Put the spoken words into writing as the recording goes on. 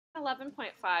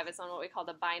11.5 is on what we call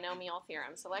the binomial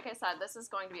theorem. So like I said, this is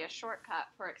going to be a shortcut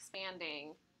for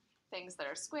expanding things that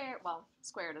are squared. Well,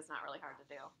 squared is not really hard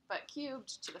to do, but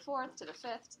cubed to the fourth, to the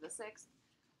fifth, to the sixth,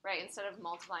 right, instead of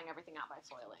multiplying everything out by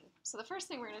foiling. So the first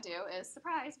thing we're going to do is,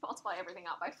 surprise, multiply everything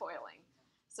out by foiling.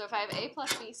 So if I have a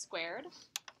plus b squared,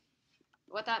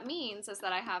 what that means is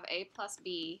that I have a plus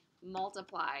b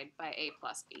multiplied by a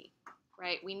plus b.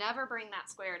 Right? We never bring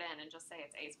that squared in and just say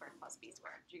it's a squared plus b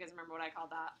squared. Do you guys remember what I called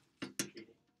that?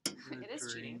 Cheating. It is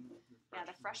cheating. Yeah,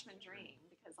 the freshman dream,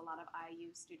 because a lot of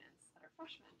IU students that are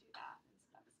freshmen do that. And so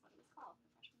that is what it was called, the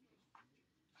freshman dream.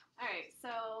 All right,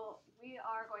 so we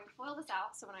are going to FOIL this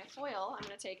out. So when I FOIL, I'm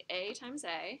going to take a times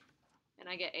a, and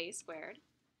I get a squared.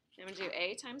 And I'm going to do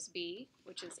a times b,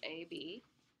 which is ab.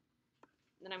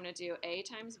 Then I'm going to do a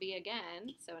times b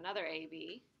again, so another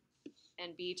ab,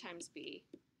 and b times b.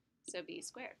 So b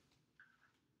squared.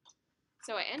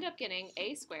 So I end up getting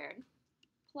a squared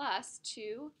plus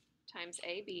 2 times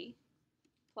ab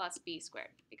plus b squared,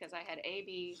 because I had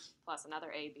ab plus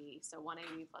another ab, so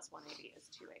 1ab plus 1ab is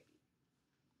 2ab.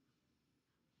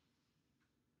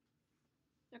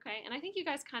 Okay, and I think you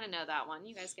guys kind of know that one.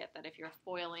 You guys get that if you're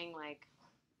FOILing, like,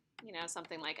 you know,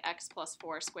 something like x plus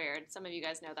 4 squared, some of you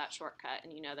guys know that shortcut,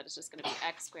 and you know that it's just going to be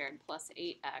x squared plus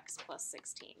 8x plus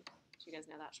 16. Do you guys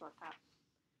know that shortcut?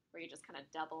 Where you just kind of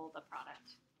double the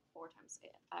product, 4 times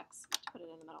x, to put it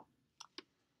in the middle.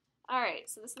 All right,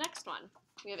 so this next one,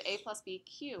 we have a plus b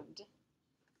cubed.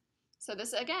 So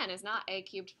this, again, is not a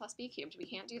cubed plus b cubed. We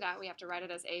can't do that. We have to write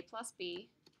it as a plus b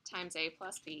times a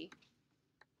plus b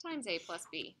times a plus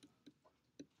b.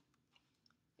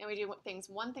 And we do things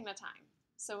one thing at a time.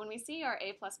 So when we see our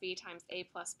a plus b times a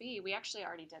plus b, we actually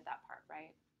already did that part,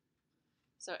 right?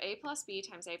 So a plus b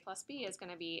times a plus b is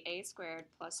going to be a squared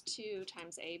plus 2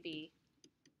 times ab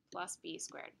plus b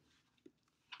squared.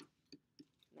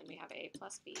 And then we have a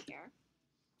plus b here.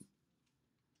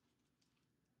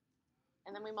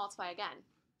 And then we multiply again.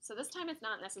 So this time it's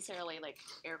not necessarily like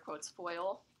air quotes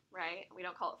FOIL, right? We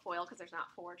don't call it FOIL because there's not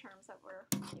 4 terms that were,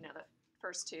 you know, the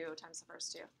first 2 times the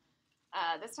first 2.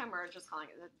 This time we're just calling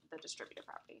it the distributive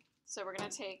property. So we're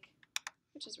going to take,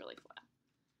 which is really FOIL,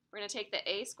 we're going to take the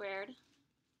a squared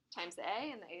times the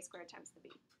a and the a squared times the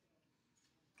b.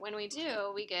 When we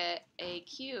do, we get a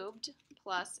cubed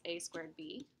plus a squared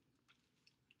b.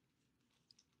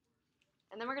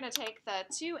 And then we're going to take the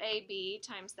 2ab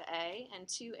times the a and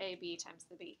 2ab times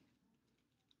the b.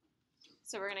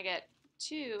 So we're going to get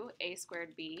 2a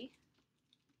squared b,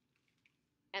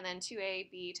 and then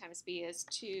 2ab times b is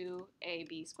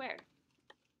 2ab squared.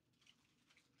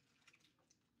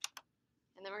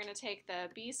 And then we're going to take the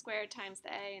b squared times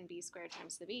the a and b squared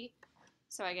times the b.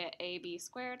 So I get ab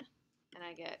squared, and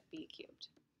I get b cubed.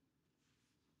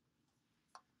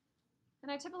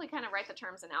 And I typically kind of write the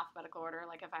terms in alphabetical order.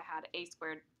 Like if I had a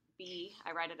squared b,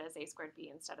 I write it as a squared b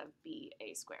instead of b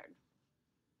a squared.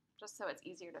 Just so it's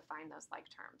easier to find those like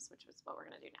terms, which is what we're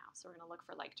going to do now. So we're going to look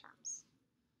for like terms.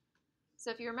 So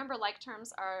if you remember, like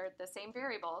terms are the same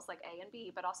variables, like a and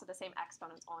b, but also the same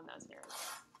exponents on those variables.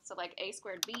 So like a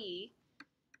squared b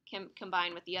can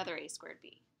combine with the other a squared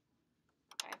b.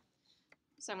 Okay.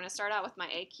 So I'm going to start out with my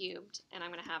a cubed, and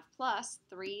I'm going to have plus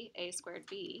 3a squared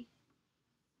b.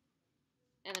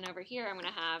 And then over here, I'm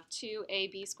going to have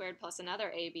 2ab squared plus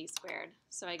another ab squared.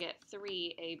 So I get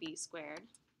 3ab squared,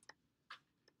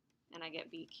 and I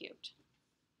get b cubed.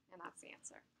 And that's the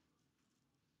answer.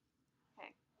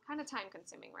 Okay, kind of time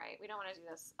consuming, right? We don't want to do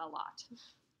this a lot.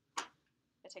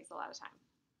 It takes a lot of time.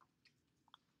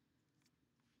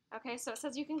 Okay, so it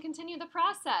says you can continue the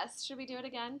process. Should we do it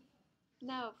again?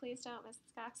 No, please don't,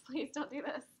 Mrs. Cox. Please don't do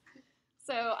this.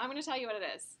 So I'm going to tell you what it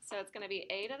is. So it's going to be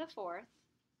a to the 4th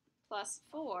plus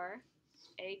 4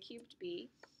 a cubed b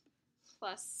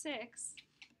plus 6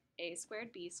 a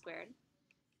squared b squared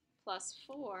plus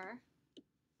 4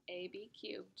 ab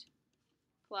cubed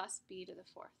plus b to the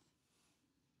 4th.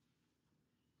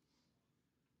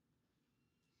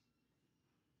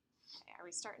 Okay, are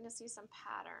we starting to see some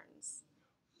patterns?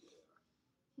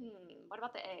 What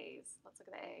about the a's? Let's look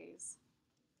at the a's.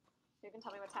 You can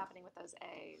tell me what's happening with those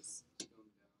a's.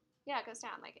 Yeah, it goes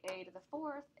down, like a to the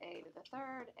 4th, a to the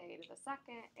 3rd, a to the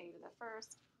 2nd, a to the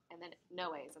 1st, and then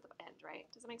no a's at the end, right?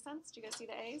 Does it make sense? Do you guys see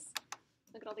the a's?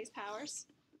 Look at all these powers.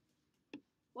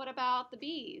 What about the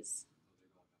b's?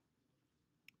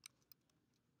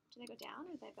 Do they go down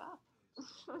or do they go up?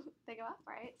 They go up,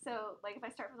 right? So like if I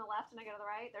start from the left and I go to the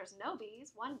right, there's no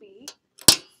b's, 1 b,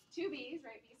 2 b's,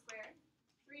 right, b squared,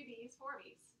 3 b's, 4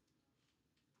 b's.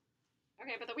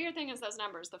 Okay, but the weird thing is those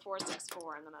numbers, the 4, 6,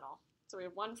 4 in the middle. So we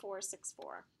have 1, 4, 6,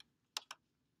 4,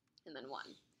 and then 1.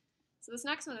 So this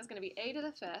next one is going to be a to the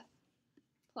 5th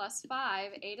plus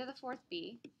 5, a to the fourth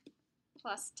b,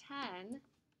 plus 10,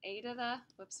 a to the,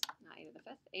 whoops, not a to the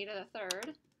fifth, a to the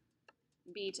third,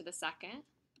 b to the second,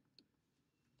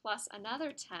 plus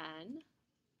another 10,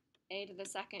 a to the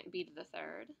second, b to the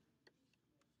third,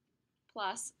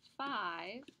 plus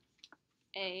 5,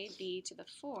 a, b to the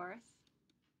fourth,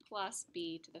 plus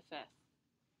b to the fifth.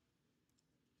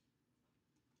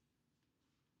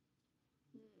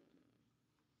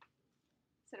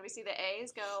 So do we see the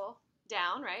a's go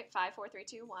down, right? 5, 4, 3,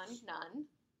 2, 1, none.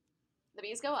 The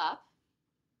b's go up.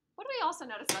 What do we also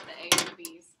notice about the a's and the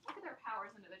b's? Look at their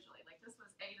powers individually. Like this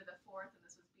was a to the fourth and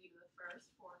this was b to the first,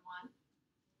 4 and 1.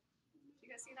 Do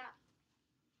you guys see that?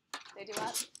 They do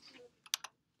what?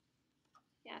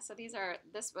 Yeah, so these are,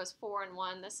 this was 4 and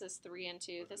 1, this is 3 and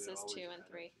 2, this is 2 and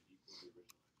 3.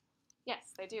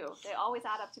 Yes, they do. They always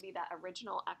add up to be that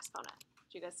original exponent.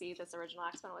 Do you guys see this original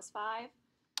exponent was 5?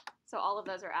 So all of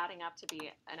those are adding up to be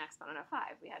an exponent of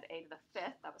 5. We had a to the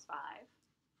fifth, that was 5.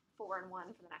 4 and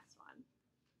 1 for the next one.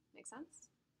 Make sense?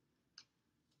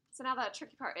 So now the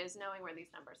tricky part is knowing where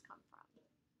these numbers come from.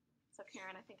 So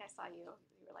Karen, I think I saw you.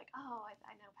 You were like, oh,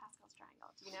 I know Pascal's triangle.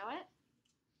 Do you know it?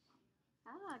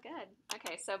 Ah, good.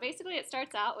 Okay, so basically it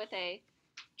starts out with a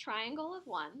triangle of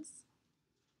ones.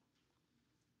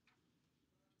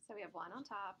 So we have 1 on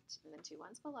top and then 2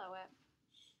 ones below it.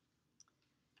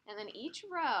 And then each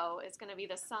row is going to be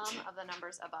the sum of the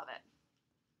numbers above it.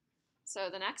 So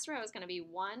the next row is going to be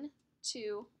 1,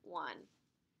 2, 1.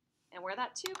 And where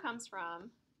that 2 comes from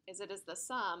is it is the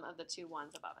sum of the 2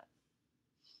 ones above it.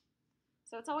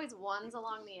 So it's always ones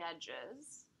along the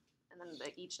edges, and then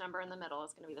each number in the middle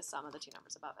is going to be the sum of the 2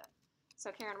 numbers above it.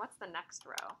 So Karen, what's the next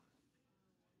row?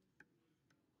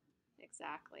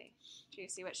 Exactly. Do you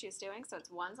see what she's doing? So it's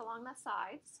ones along the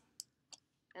sides.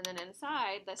 And then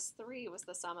inside, this 3 was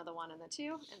the sum of the 1 and the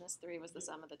 2, and this 3 was the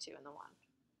sum of the 2 and the 1.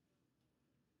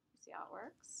 You see how it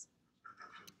works?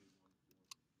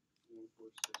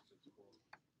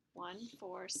 1,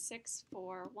 4, 6,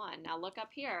 4, 1. Now look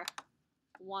up here.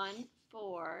 1,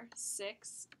 4,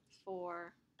 6,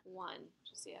 4, 1. Did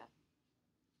you see it?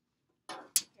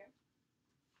 Here.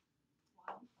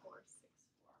 1, 4, 6,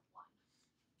 4,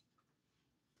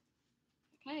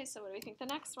 1. Okay, so what do we think the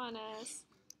next one is?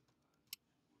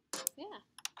 Yeah.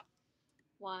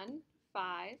 1,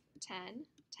 5, 10,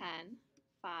 10,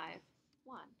 5,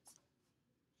 1.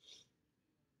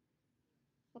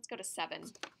 Let's go to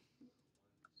 7.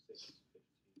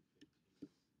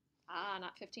 Ah,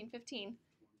 not 15, 15.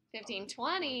 15,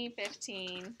 20,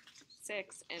 15,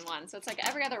 6, and 1. So it's like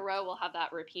every other row will have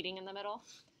that repeating in the middle.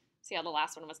 See how the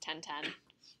last one was 10, 10.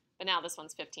 But now this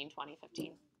one's 15, 20, 15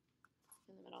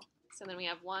 in the middle. So then we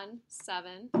have 1,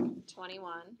 7,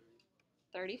 21,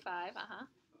 35,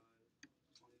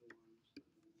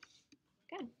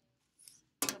 Good.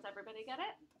 Does everybody get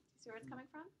it? See where it's coming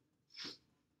from?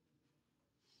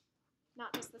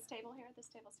 Not just this table here. This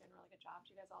table's doing a really good job.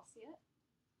 Do you guys all see it?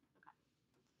 Okay.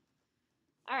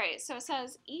 All right, so it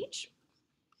says each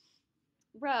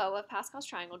row of Pascal's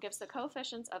triangle gives the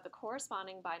coefficients of the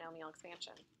corresponding binomial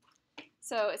expansion.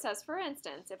 So it says, for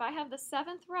instance, if I have the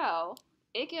 7th row,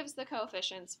 it gives the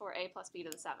coefficients for a plus b to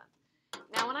the 7th.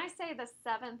 Now, when I say the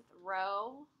 7th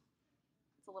row,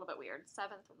 it's a little bit weird.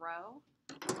 7th row,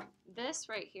 this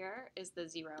right here is the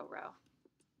 0 row.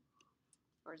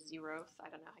 Or zeroth, I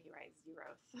don't know how you write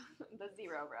zeroth. The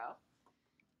 0 row.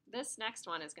 This next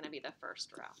one is going to be the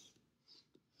 1st row.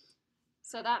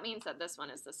 So that means that this one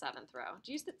is the 7th row.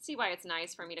 Do you see why it's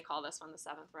nice for me to call this one the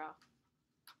 7th row?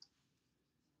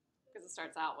 Because it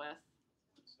starts out with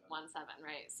 1, 7,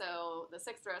 right? So the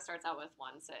 6th row starts out with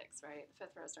 1, 6, right? The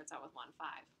 5th row starts out with 1, 5.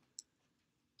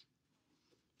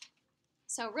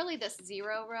 So really this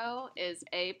 0 row is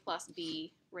a plus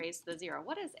b raised to the 0.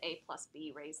 What is a plus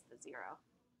b raised to the 0?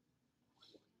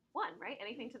 1, right?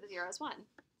 Anything to the 0 is 1.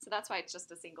 So that's why it's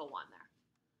just a single 1 there.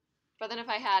 But then if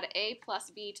I had a plus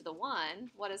b to the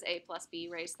 1, what is a plus b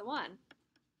raised to the 1?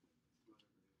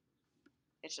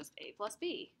 It's just a plus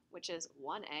b, which is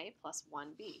 1a plus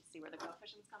 1b. See where the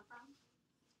coefficients come from?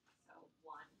 So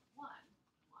 1, 1,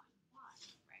 1, 1,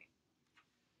 right?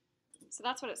 So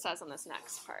that's what it says on this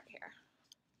next part here.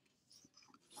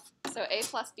 So a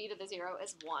plus b to the 0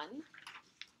 is 1.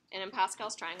 And in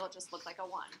Pascal's triangle, it just looked like a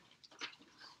 1.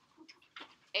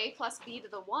 A plus b to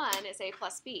the 1 is a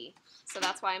plus b. So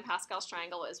that's why in Pascal's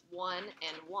triangle is 1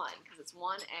 and 1, because it's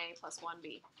 1a plus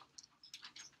 1b.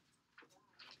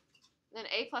 Then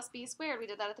a plus b squared, we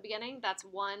did that at the beginning. That's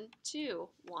 1, 2,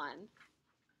 1,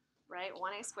 right?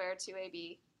 1a squared,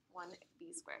 2ab,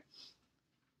 1b squared.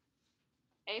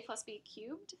 A plus b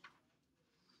cubed,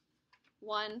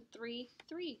 1, 3,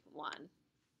 3, 1.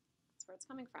 That's where it's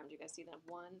coming from. Do you guys see that?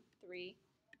 1, 3,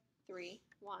 3,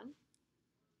 1.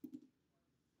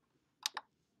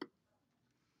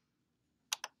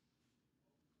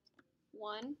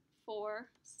 1, 4,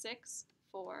 6,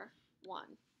 4, 1.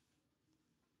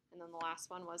 And then the last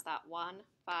one was that 1,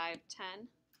 5, 10,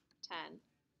 10,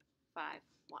 5,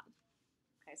 1.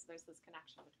 Okay, so there's this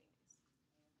connection between these.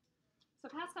 So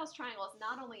Pascal's triangle is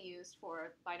not only used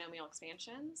for binomial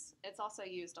expansions, it's also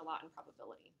used a lot in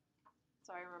probability.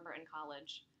 So I remember in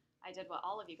college, I did what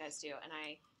all of you guys do, and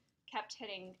I kept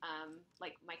hitting,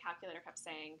 like my calculator kept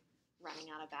saying,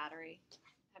 running out of battery.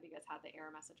 Have you guys had the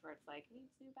error message where it's like,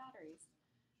 needs new batteries?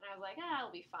 And I was like, it'll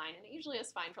be fine. And it usually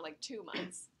is fine for like 2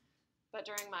 months. But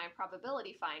during my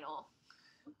probability final,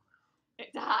 it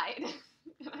died.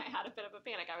 And I had a bit of a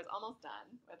panic. I was almost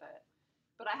done with it.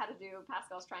 But I had to do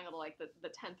Pascal's triangle to like the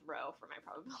 10th row for my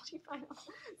probability final.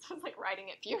 So I was like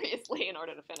writing it furiously in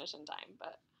order to finish in time.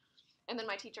 And then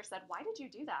my teacher said, why did you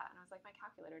do that? And I was like, my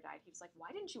calculator died. He was like,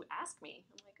 why didn't you ask me?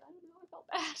 I'm like, I don't know. I felt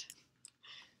bad.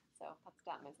 So that's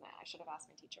dumb, isn't it? I should have asked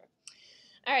my teacher.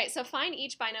 All right, so find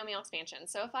each binomial expansion.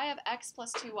 So if I have x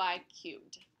plus 2y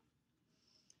cubed.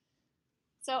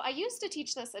 So I used to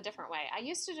teach this a different way. I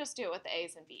used to just do it with the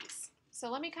a's and b's.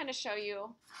 So let me kind of show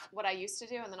you what I used to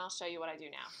do, and then I'll show you what I do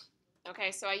now.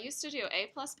 Okay, so I used to do a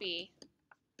plus b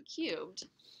cubed,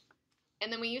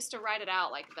 and then we used to write it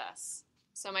out like this.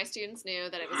 So my students knew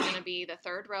that it was going to be the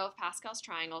third row of Pascal's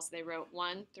triangle, so they wrote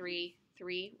 1, 3,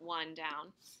 3, 1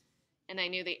 down. And I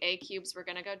knew the a cubes were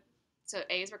going to go, so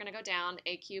a's were going to go down,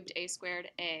 a cubed, a squared,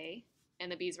 a,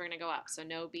 and the b's were going to go up. So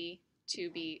no b,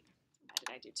 2b, why did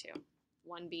I do 2?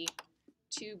 1b,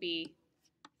 2b,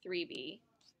 3b,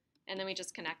 and then we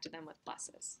just connected them with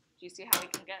pluses. Do you see how we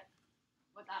can get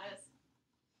what that is?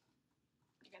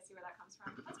 You guys see where that comes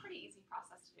from? That's a pretty easy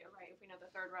process to do, right? If we know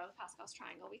the third row of Pascal's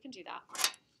triangle, we can do that.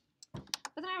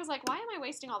 But then I was like, why am I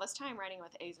wasting all this time writing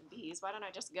with a's and b's? Why don't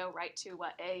I just go right to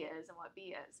what a is and what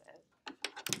b is?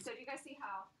 So do you guys see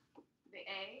how the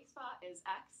a spot is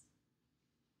x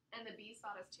and the b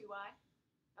spot is 2y?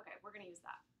 Okay, we're going to use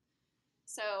that.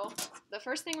 So the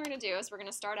first thing we're going to do is we're going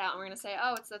to start out and we're going to say,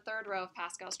 oh, it's the third row of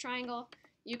Pascal's triangle.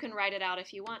 You can write it out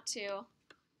if you want to.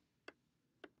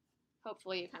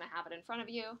 Hopefully you kind of have it in front of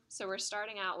you. So we're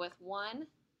starting out with 1,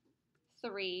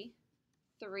 3,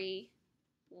 3,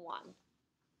 1.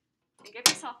 And give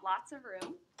yourself lots of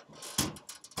room.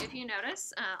 If you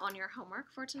notice on your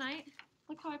homework for tonight,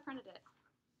 look how I printed it.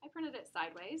 I printed it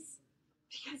sideways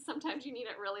because sometimes you need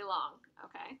it really long,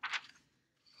 okay?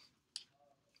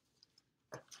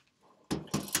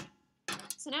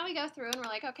 So now we go through and we're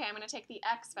like, okay, I'm going to take the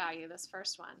x value, this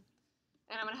first one,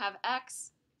 and I'm going to have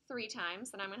x 3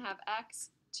 times, then I'm going to have x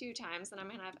 2 times, then I'm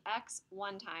going to have x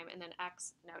 1 time, and then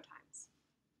x no times.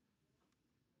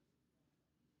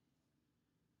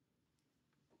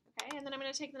 Okay, and then I'm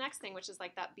going to take the next thing, which is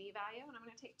like that b value, and I'm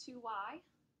going to take 2y.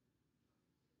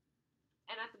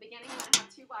 And at the beginning, I'm going to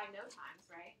have 2y no times,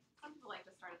 right? Some people like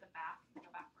to start at the back and go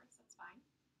backwards. That's fine.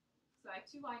 So I have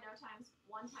 2y no times,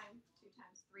 1 time, 2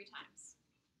 times, 3 times.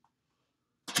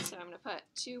 So I'm going to put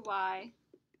 2y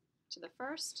to the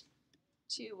first,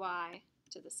 2y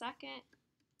to the second,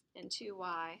 and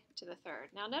 2y to the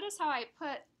third. Now notice how I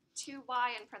put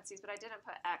 2y in parentheses, but I didn't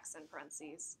put x in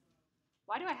parentheses.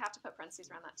 Why do I have to put parentheses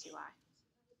around that 2y?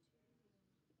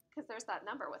 Because there's that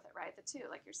number with it, right? The 2,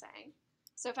 like you're saying.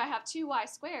 So if I have 2y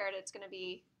squared, it's going to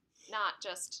be not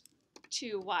just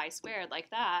 2y squared like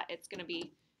that. It's going to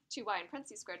be 2y in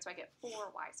parentheses squared, so I get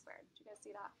 4y squared. Do you guys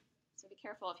see that? So be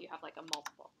careful if you have like a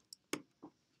multiple.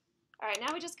 All right,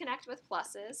 now we just connect with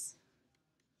pluses.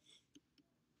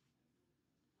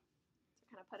 So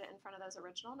kind of put it in front of those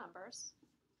original numbers.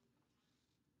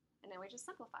 And then we just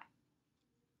simplify.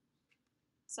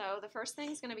 So the first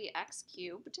thing is going to be x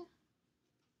cubed.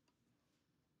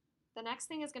 The next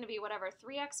thing is going to be whatever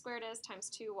 3x squared is times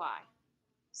 2y.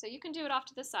 So you can do it off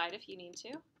to the side if you need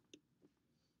to.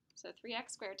 So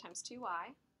 3x squared times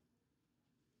 2y.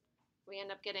 We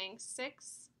end up getting 6x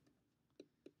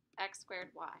squared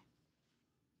y.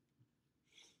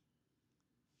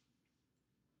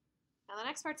 Now the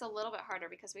next part's a little bit harder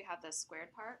because we have this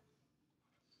squared part.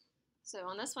 So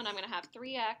on this one I'm going to have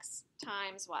 3x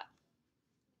times what?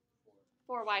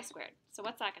 4y squared. So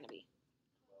what's that going to be?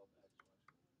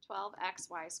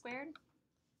 12xy squared.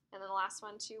 And then the last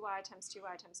one, 2y times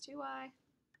 2y times 2y,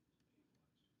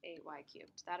 8y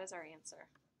cubed. That is our answer.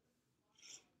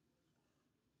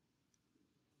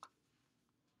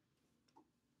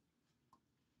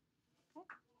 Okay.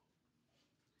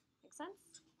 Make sense?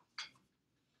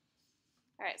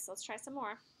 All right, so let's try some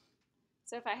more.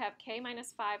 So if I have k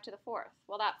minus 5 to the 4th,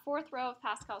 well, that 4th row of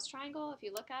Pascal's triangle, if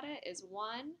you look at it, is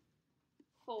 1,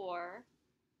 4,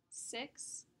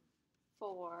 6,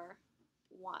 4,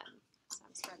 1. So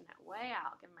I'm spreading it way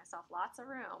out, giving myself lots of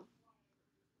room.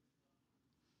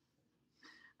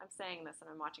 I'm saying this and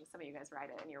I'm watching some of you guys write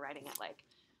it and you're writing it like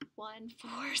 1, 4,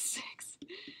 6.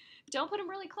 Don't put them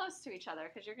really close to each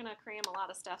other because you're going to cram a lot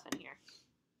of stuff in here.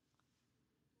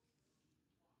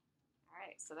 All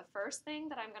right, so the first thing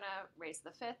that I'm going to raise to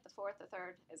the fifth, the fourth, the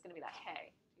third is going to be that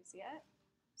K. Do you see it?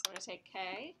 So I'm going to take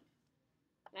K,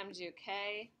 and I'm going to do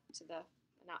K to the,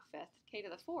 not fifth, K to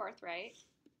the fourth, right?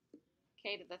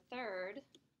 K to the third,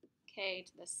 K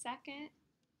to the second,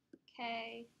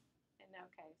 K, and no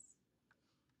Ks.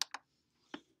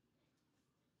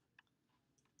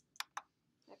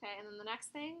 Okay, and then the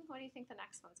next thing, what do you think the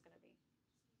next one's going to be?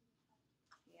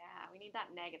 Yeah, we need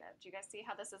that negative. Do you guys see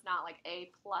how this is not like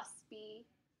A plus B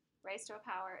raised to a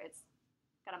power? It's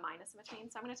got a minus in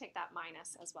between, so I'm going to take that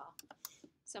minus as well.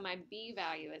 So my B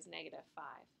value is negative 5.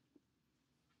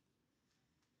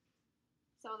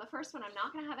 So in the first one, I'm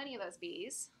not going to have any of those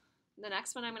B's. The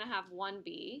next one, I'm going to have 1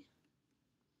 B.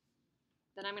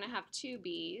 Then I'm going to have 2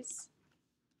 B's,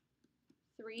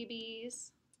 3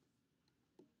 B's,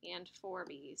 and 4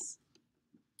 B's.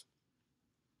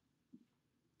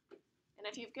 And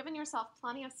if you've given yourself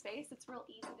plenty of space, it's real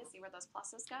easy to see where those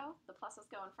pluses go. The pluses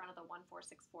go in front of the 1, 4,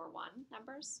 6, 4, 1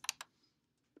 numbers.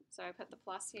 So I put the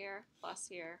plus here, plus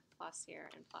here, plus here,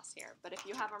 and plus here. But if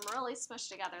you have them really smushed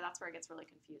together, that's where it gets really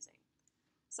confusing.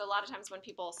 So a lot of times when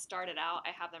people start it out,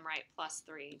 I have them write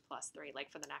 +3, +3,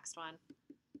 like for the next one.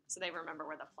 So they remember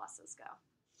where the pluses go.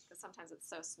 Because sometimes it's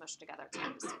so smushed together, it's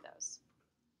hard to see those.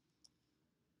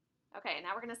 Okay,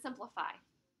 now we're going to simplify.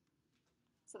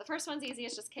 So the first one's easy,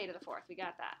 it's just K to the fourth. We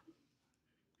got that.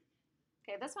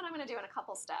 Okay, this one I'm going to do in a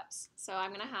couple steps. So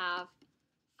I'm going to have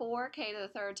 4K to the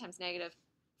third times negative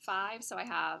 5, so I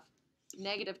have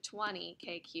negative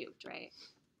 20K cubed, right?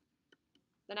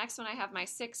 The next one I have my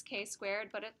 6K squared,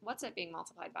 but what's it being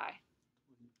multiplied by?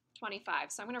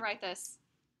 25. So I'm going to write this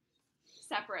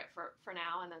separate for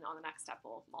now, and then on the next step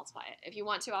we'll multiply it. If you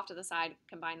want to off to the side,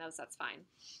 combine those, that's fine.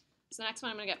 So the next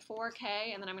one I'm going to get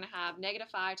 4K, and then I'm going to have negative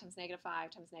 5 times negative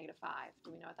 5 times negative 5.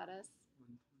 Do we know what that is?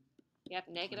 Yep,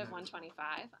 negative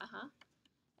 125.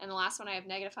 And the last one I have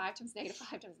negative 5 times negative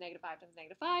 5 times negative 5 times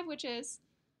negative 5, which is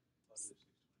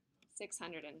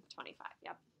 625.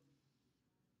 Yep.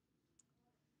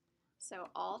 So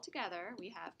all together we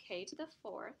have K to the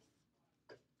fourth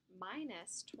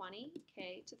minus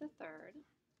 20K to the third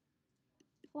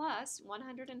plus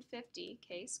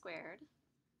 150K squared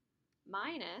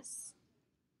minus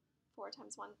 4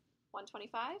 times 1,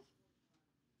 125?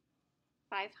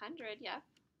 500, yep.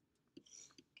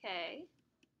 K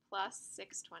plus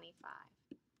 625.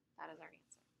 That is our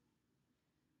answer.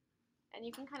 And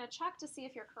you can kind of check to see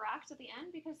if you're correct at the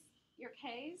end because your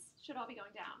K's should all be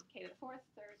going down. K to the fourth,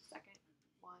 third, second,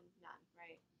 1, none,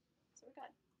 right? So we're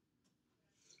good.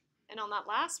 And on that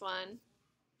last one,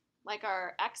 like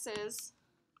our X's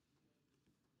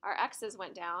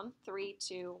went down, 3,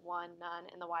 2, 1, none,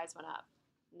 and the Y's went up.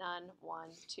 None, 1,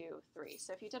 2, 3.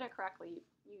 So if you did it correctly,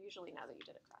 you usually know that you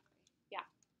did it correctly. Yeah?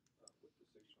 With the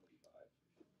 625,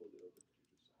 you pulled it over to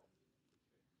yourself.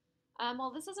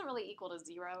 Well, this isn't really equal to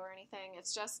 0 or anything.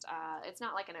 It's just, it's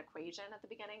not like an equation at the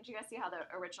beginning. Do you guys see how the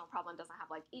original problem doesn't have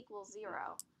like equals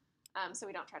 0? So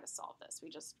we don't try to solve this. We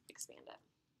just expand it.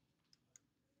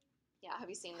 Yeah, have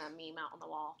you seen the meme out on the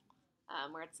wall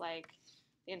where it's like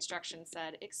the instructions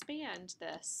said, expand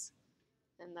this,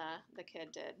 and the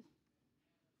kid did.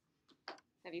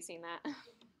 Have you seen that?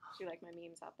 She liked my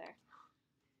memes out there.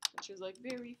 And she was like,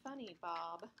 very funny,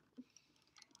 Bob.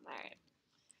 All right.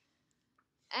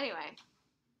 Anyway,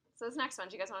 so this next one,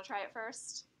 do you guys want to try it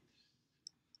first?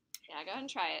 Yeah, go ahead and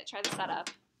try it. Try the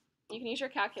setup. You can use your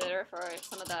calculator for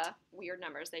some of the weird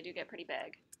numbers. They do get pretty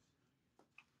big.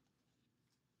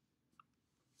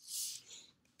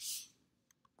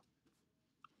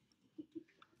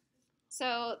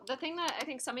 So the thing that I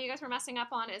think some of you guys were messing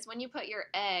up on is when you put your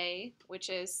A, which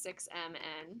is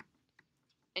 6mn,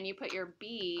 and you put your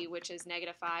B, which is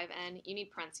negative 5n, you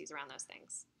need parentheses around those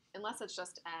things. Unless it's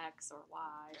just x or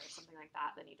y or something like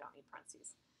that, then you don't need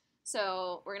parentheses.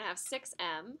 So we're going to have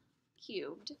 6m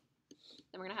cubed,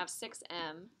 then we're going to have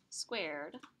 6m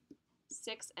squared,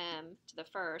 6m to the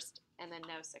first, and then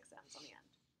no 6m's on the end.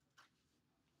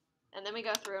 And then we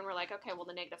go through and we're like, okay, well,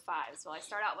 the negative 5s. Well, I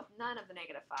start out with none of the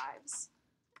negative 5s.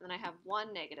 And then I have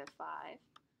 1 negative 5,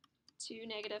 2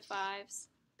 negative 5s,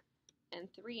 and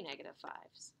 3 negative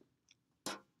 5s.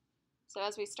 So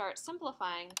as we start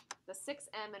simplifying, the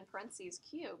 6m in parentheses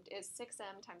cubed is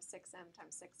 6m times 6m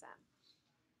times 6m.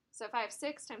 So if I have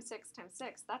 6 times 6 times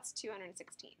 6, that's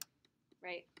 216,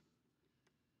 right?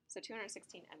 So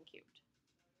 216m cubed.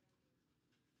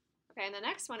 Okay, and the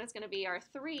next one is going to be our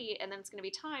 3, and then it's going to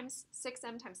be times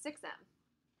 6m times 6m.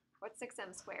 What's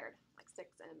 6m squared? Like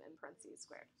 6m in parentheses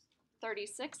squared.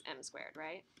 36m squared,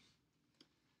 right?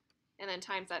 And then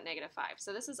times that negative 5.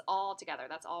 So this is all together.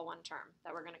 That's all one term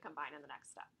that we're going to combine in the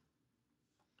next step.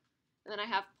 And then I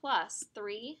have plus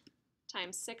 3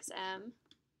 times 6m.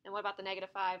 And what about the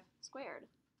negative 5 squared?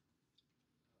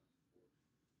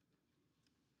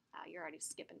 You're already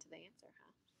skipping to the answer,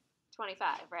 huh?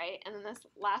 25, right? And then this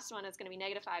last one is going to be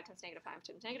negative 5 times negative 5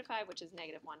 times negative 5, which is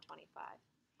negative 125.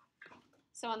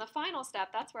 So on the final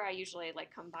step, that's where I usually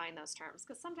like combine those terms,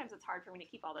 because sometimes it's hard for me to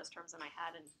keep all those terms in my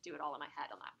head and do it all in my head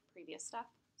on that previous step.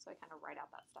 So I kind of write out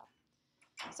that stuff.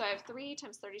 So I have 3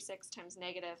 times 36 times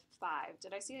negative 5.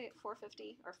 Did I see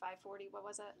 450 or 540? What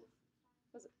was it?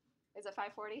 Is it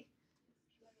 540?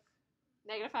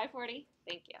 Negative 540?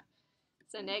 Thank you.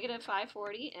 So negative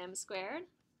 540 m squared.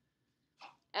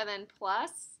 And then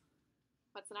plus,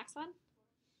 what's the next one?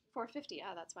 450.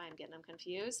 Oh, that's why I'm getting them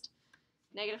confused.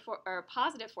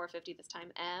 Positive 450 this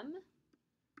time, m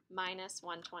minus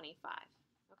 125.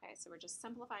 Okay, so we're just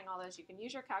simplifying all those. You can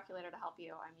use your calculator to help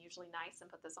you. I'm usually nice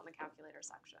and put this on the calculator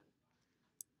section.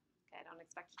 Okay, I don't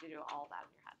expect you to do all that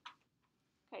in your head.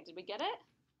 Okay, did we get it?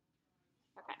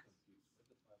 Okay.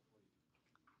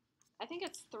 I think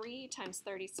it's 3 times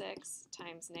 36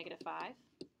 times negative 5.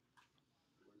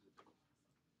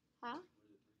 Huh?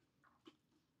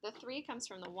 The 3 comes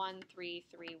from the 1, 3,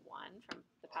 3, 1 from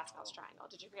the Pascal's triangle.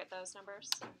 Did you forget those numbers?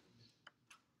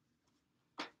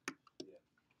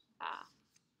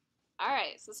 All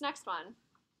right, so this next one,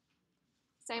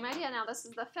 same idea. Now this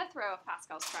is the 5th row of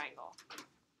Pascal's triangle.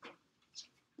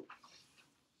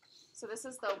 So this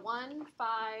is the 1,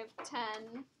 5,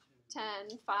 10, 10,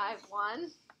 5,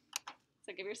 1.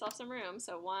 So give yourself some room.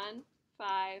 So 1,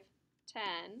 5, 10,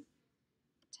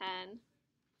 10,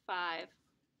 5,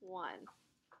 1.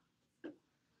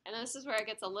 And this is where it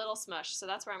gets a little smushed. So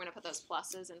that's where I'm going to put those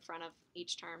pluses in front of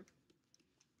each term,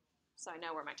 so I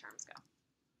know where my terms go.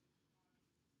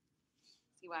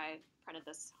 See why I printed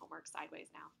this homework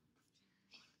sideways now?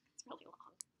 It's really long.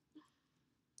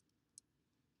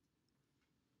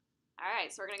 All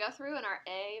right, so we're going to go through, and our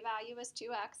a value is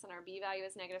 2x, and our b value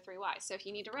is negative 3y. So if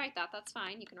you need to write that, that's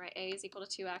fine. You can write a is equal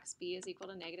to 2x, b is equal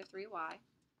to negative 3y.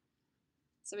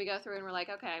 So we go through, and we're like,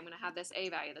 okay, I'm going to have this a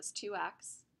value, this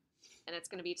 2x, and it's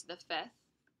going to be to the 5th.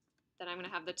 Then I'm going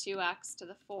to have the 2x to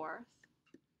the 4th.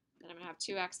 Then I'm going to have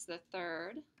 2x to the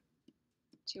 3rd,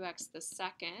 2x to the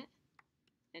 2nd,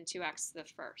 and 2x to the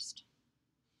 1st.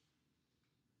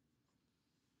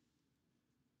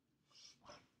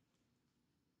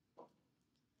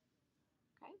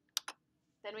 Okay.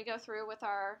 Then we go through with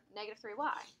our negative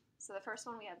 3y. So the first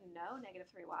one we have no negative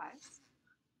 3y's.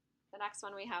 The next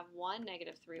one we have 1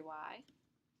 negative 3y.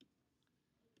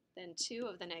 Then 2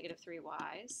 of the negative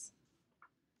 3y's.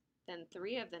 Then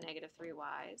 3 of the negative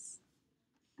 3y's.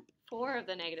 4 of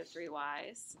the negative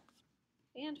 3y's.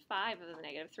 And 5 of the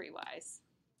negative 3y's.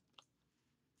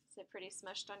 Is it pretty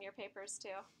smushed on your papers too?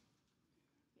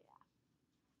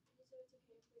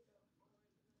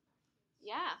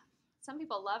 Yeah. Some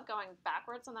people love going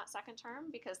backwards on that second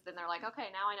term because then they're like, okay,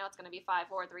 now I know it's going to be 5,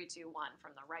 4, 3, 2, 1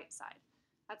 from the right side.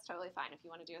 That's totally fine if you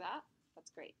want to do that.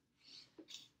 That's great.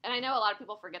 And I know a lot of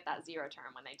people forget that 0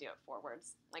 term when they do it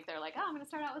forwards. Like they're like, oh, I'm going to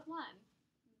start out with 1.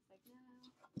 It's like,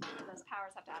 no, those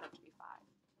powers have to add up to be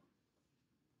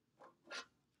 5.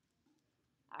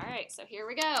 All right, so here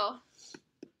we go.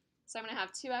 So I'm going to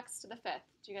have 2x to the 5th.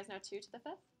 Do you guys know 2 to the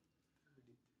 5th?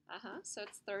 So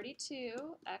it's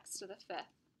 32x to the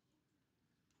 5th.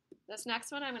 This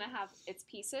next one I'm going to have its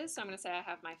pieces. So I'm going to say I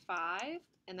have my 5,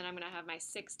 and then I'm going to have my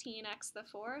 16x to the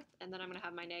 4th, and then I'm going to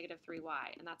have my negative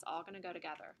 3y, and that's all going to go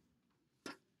together.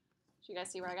 Do you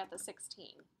guys see where I got the 16?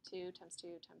 2 times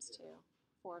 2 times 2.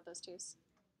 4 of those 2's.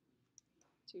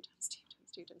 2 times 2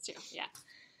 times 2 times 2. Yeah.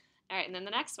 All right, and then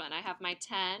the next one, I have my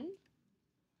 10.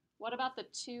 What about the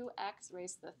 2x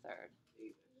raised to the 3rd?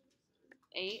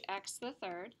 8x to the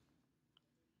 3rd.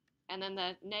 And then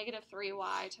the negative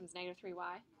 3y times negative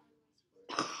 3y.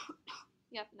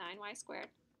 Yep, 9y squared.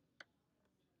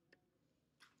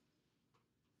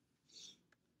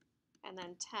 And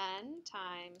then 10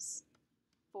 times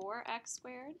 4x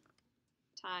squared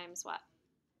times what?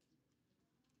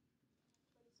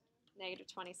 Negative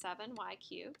 27y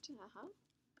cubed.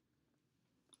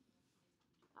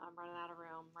 I'm running out of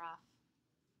room, rough.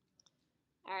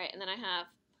 All right, and then I have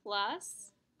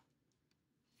plus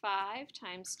 5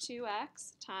 times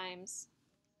 2x times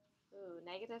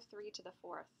negative 3 to the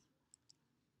 4th.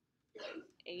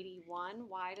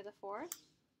 81y to the 4th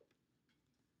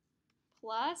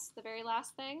plus the very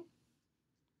last thing,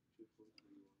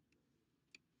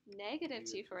 negative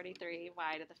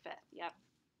 243y to the 5th. Yep.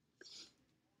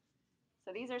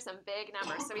 So these are some big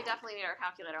numbers. So we definitely need our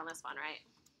calculator on this one, right?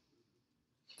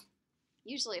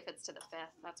 Usually if it's to the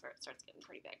 5th, that's where it starts getting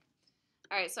pretty big.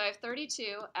 All right, so I have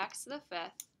 32x to the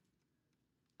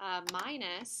 5th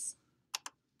minus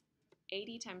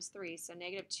 80 times 3, so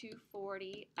negative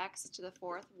 240x to the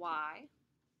 4th y.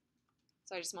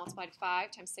 So I just multiplied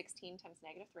 5 times 16 times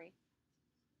negative 3.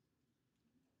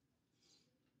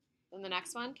 Then the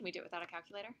next one, can we do it without a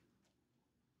calculator?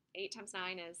 8 times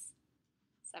 9 is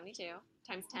 72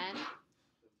 times 10,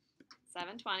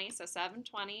 720. So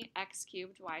 720 x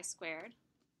cubed y squared.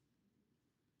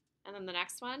 And then the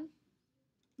next one,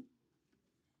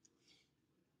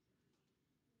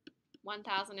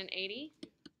 1080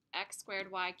 x squared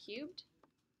y cubed.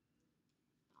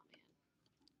 Oh, man.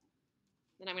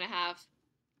 Then I'm going to have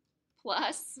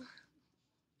plus.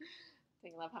 I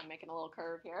love how I'm making a little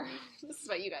curve here. This is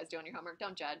what you guys do on your homework.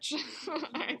 Don't judge. All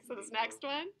right, so this next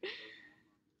one.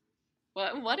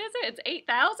 What is it? It's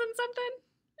 8,000 something?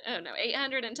 Oh, no,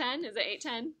 810. Is it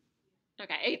 810?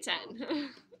 Okay, 810.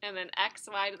 And then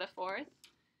xy to the 4th.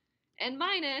 And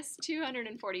minus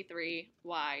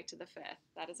 243y to the 5th.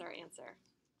 That is our answer.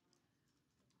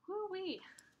 Whoo-wee.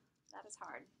 That is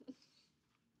hard.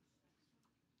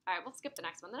 All right, we'll skip the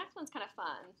next one. The next one's kind of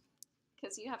fun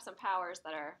because you have some powers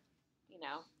that are, you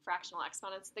know, fractional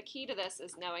exponents. The key to this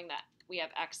is knowing that we have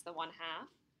x to the 1/2.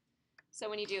 So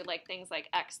when you do like things like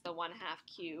x to the 1/2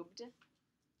 cubed,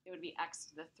 it would be x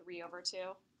to the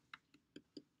 3/2.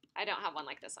 I don't have one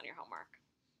like this on your homework,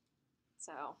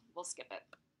 so we'll skip it.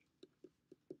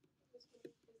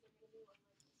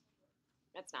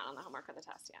 It's not on the homework or the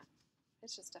test, yeah.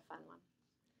 It's just a fun one.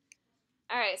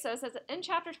 All right, so it says in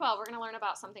Chapter 12, we're going to learn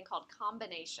about something called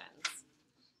combinations.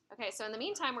 Okay, so in the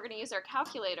meantime, we're going to use our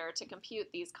calculator to compute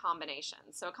these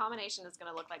combinations. So a combination is going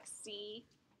to look like C,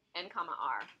 N, comma,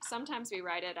 R. Sometimes we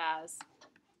write it as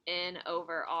N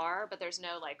over R, but there's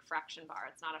no like fraction bar.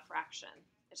 It's not a fraction.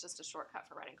 It's just a shortcut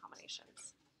for writing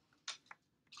combinations.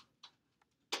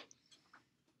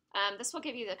 This will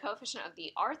give you the coefficient of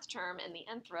the rth term in the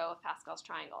nth row of Pascal's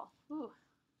triangle. Ooh,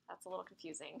 that's a little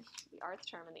confusing, the rth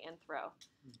term in the nth row.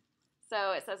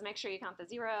 So it says make sure you count the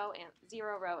 0 row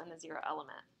and the 0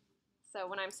 element. So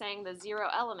when I'm saying the 0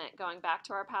 element, going back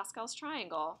to our Pascal's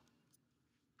triangle,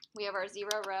 we have our 0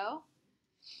 row.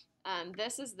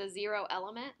 This is the 0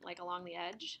 element, like along the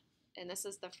edge, and this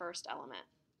is the first element.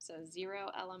 So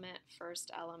 0 element,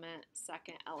 first element,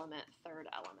 second element, third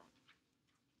element.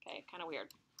 Okay, kind of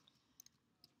weird.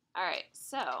 All right,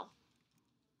 so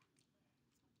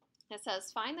it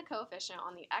says find the coefficient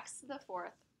on the x to the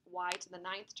 4th, y to the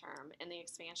 9th term in the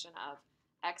expansion of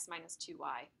x minus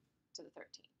 2y to the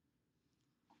 13th.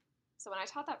 So when I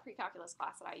taught that pre-calculus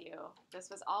class at IU, this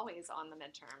was always on the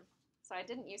midterm. So I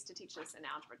didn't used to teach this in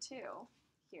Algebra 2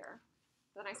 here.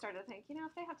 Then I started to think, you know,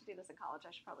 if they have to do this in college,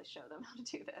 I should probably show them how to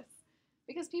do this.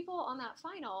 Because people on that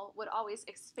final would always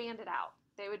expand it out.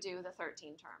 They would do the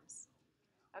 13 terms.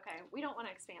 Okay, we don't want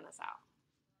to expand this out.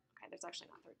 Okay, there's actually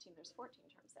not 13, there's 14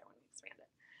 terms there when we expand it.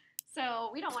 So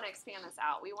we don't want to expand this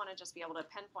out. We want to just be able to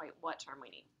pinpoint what term we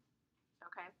need.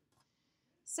 Okay?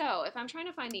 So if I'm trying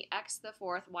to find the x to the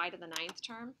 4th, y to the 9th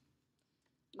term,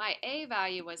 my a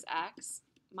value was x,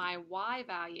 my y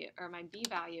value, or my b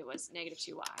value was negative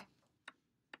 2y.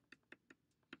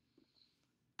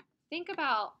 Think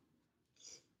about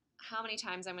how many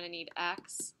times I'm going to need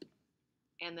x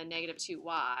and the negative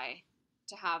 2y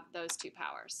to have those two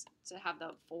powers, to have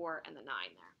the 4 and the 9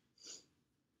 there.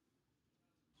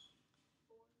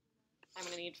 I'm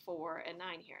going to need 4 and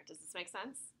 9 here. Does this make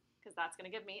sense? Because that's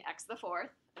going to give me x to the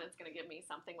 4th, and it's going to give me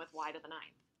something with y to the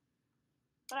 9th.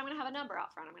 But I'm going to have a number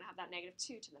out front. I'm going to have that negative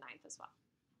 2 to the 9th as well.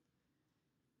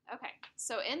 Okay,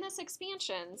 so in this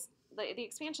expansions, the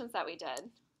expansions that we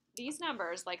did, these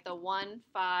numbers, like the 1,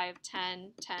 5,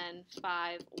 10, 10,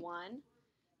 5, 1,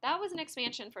 that was an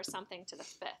expansion for something to the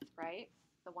 5th, right?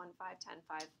 The 1, 5, 10,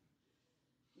 5.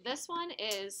 This one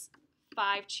is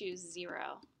 5, choose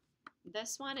 0.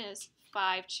 This one is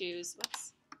 5, choose,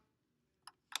 whoops.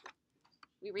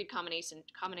 We read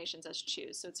combinations as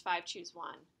choose, so it's 5, choose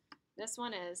 1. This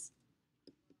one is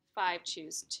 5,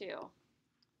 choose 2.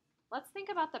 Let's think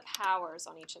about the powers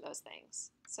on each of those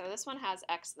things. So this one has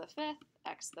x to the 5th,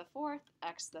 x to the 4th,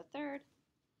 x to the 3rd.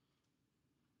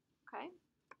 Okay.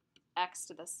 X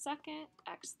to the 2nd,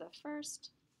 x to the 1st.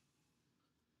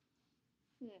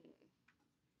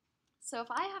 So if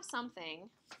I have something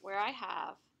where I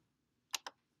have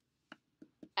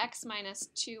x minus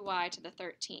 2y to the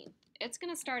 13th, it's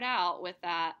going to start out with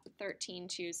that 13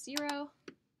 choose 0,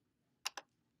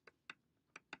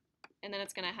 And then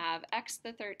it's going to have x to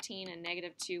the 13 and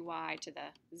negative 2y to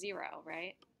the 0,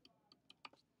 right?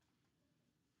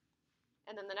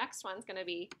 And then the next one's going to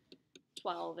be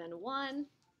 12 and 1,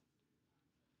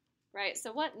 right?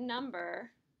 So what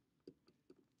number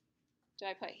do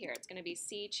I put here? It's going to be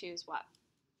C, choose what?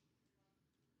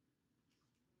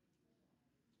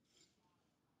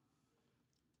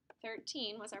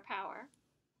 $13 was our power.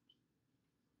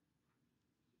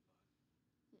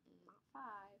 Not 5.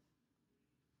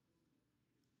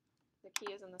 The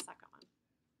key is in the second one.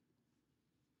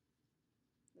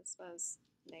 This was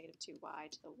negative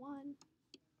 2y to the 1.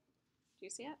 Do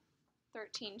you see it?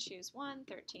 13 choose 1,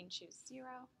 13 choose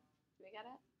 0. Do we get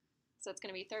it? So it's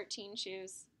going to be 13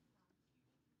 choose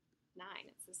 9.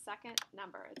 It's the second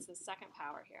number. It's the second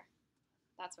power here.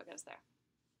 That's what goes there.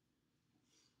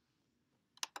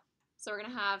 So we're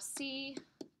going to have C,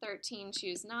 13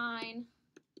 choose 9.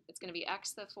 It's going to be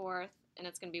x to the 4th, and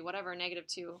it's going to be whatever negative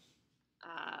 2y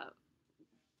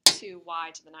to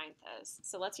the 9th is.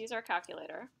 So let's use our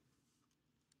calculator.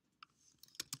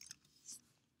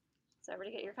 So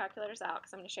everybody get your calculators out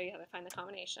because I'm going to show you how to find the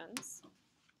combinations.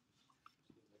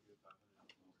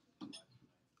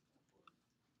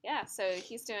 Yeah, so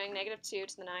he's doing negative 2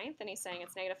 to the 9th, and he's saying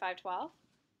it's negative 512.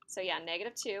 So yeah,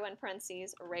 negative 2 in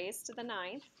parentheses raised to the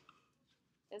 9th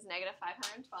is negative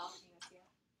 512. Can you see it?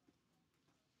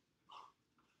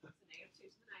 So negative 2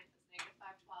 to the 9th is negative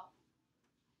 512.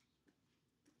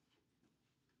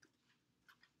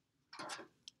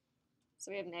 So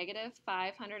we have negative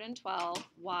 512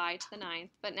 y to the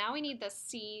 9th, but now we need the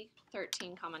C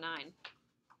 13, 9.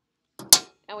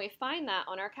 And we find that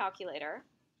on our calculator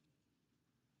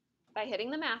by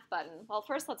hitting the math button. Well,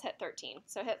 first let's hit 13.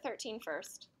 So hit 13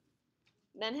 first,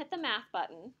 then hit the math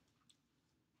button.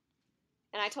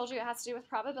 And I told you it has to do with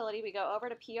probability. We go over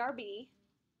to PRB,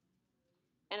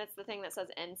 and it's the thing that says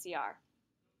NCR.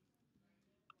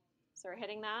 So we're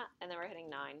hitting that, and then we're hitting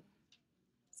 9.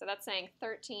 So that's saying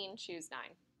 13, choose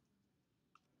 9.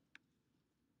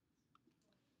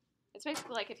 It's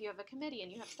basically like if you have a committee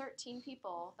and you have 13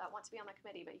 people that want to be on the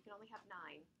committee, but you can only have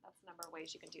 9. That's the number of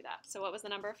ways you can do that. So what was the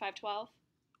number? 512?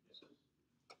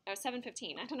 Oh,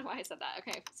 715. I don't know why I said that.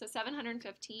 Okay, so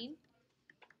 715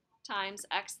 times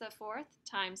x to the 4th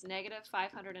times negative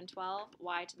 512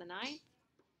 y to the 9th.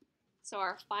 So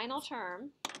our final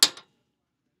term,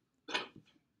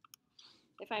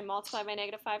 if I multiply by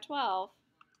negative 512,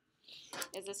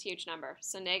 is this huge number.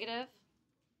 So negative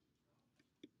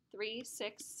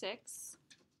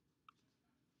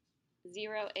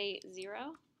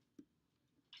 366,080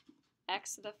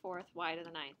 x to the 4th y to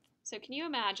the 9th. So can you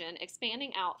imagine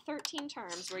expanding out 13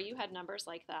 terms where you had numbers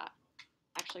like that?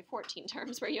 Actually 14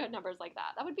 terms where you had numbers like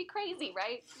that. That would be crazy,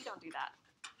 right? You don't do that.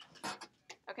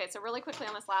 Okay, so really quickly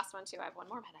on this last one too, I have one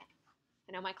more minute.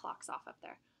 I know my clock's off up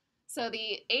there. So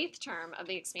the 8th term of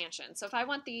the expansion. So if I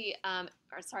want the x,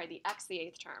 the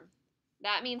 8th term,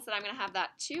 that means that I'm going to have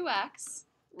that 2x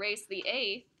raised to the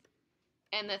 8th,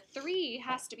 and the 3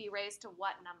 has to be raised to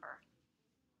what number?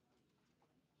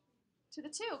 To the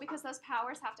 2, because those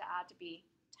powers have to add to be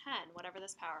 10, whatever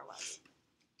this power was.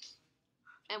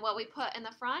 And what we put in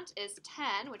the front is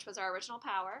 10, which was our original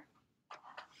power,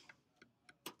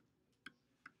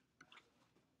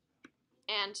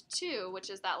 and 2, which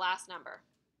is that last number.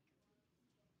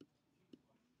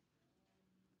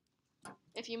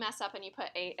 If you mess up and you put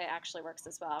 8, it actually works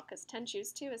as well, because 10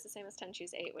 choose 2 is the same as 10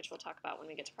 choose 8, which we'll talk about when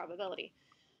we get to probability.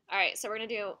 All right, so we're going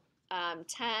to do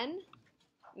 10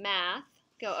 math,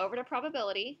 go over to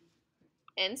probability,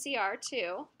 NCR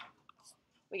 2.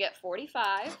 We get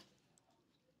 45.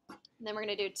 And then we're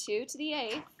going to do 2 to the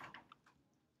 8th,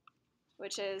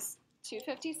 which is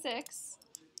 256.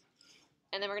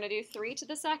 And then we're going to do 3 to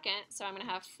the 2nd, so I'm going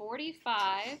to have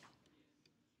 45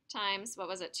 times, what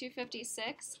was it,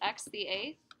 256, x to the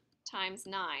 8th, times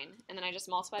 9. And then I just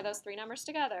multiply those three numbers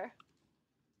together,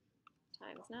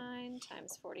 times 9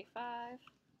 times 45.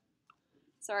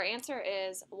 So our answer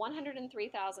is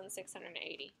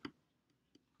 103,680.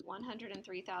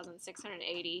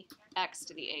 103,680 x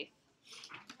to the 8th.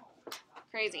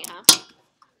 Crazy, huh?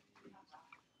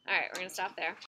 All right, we're going to stop there.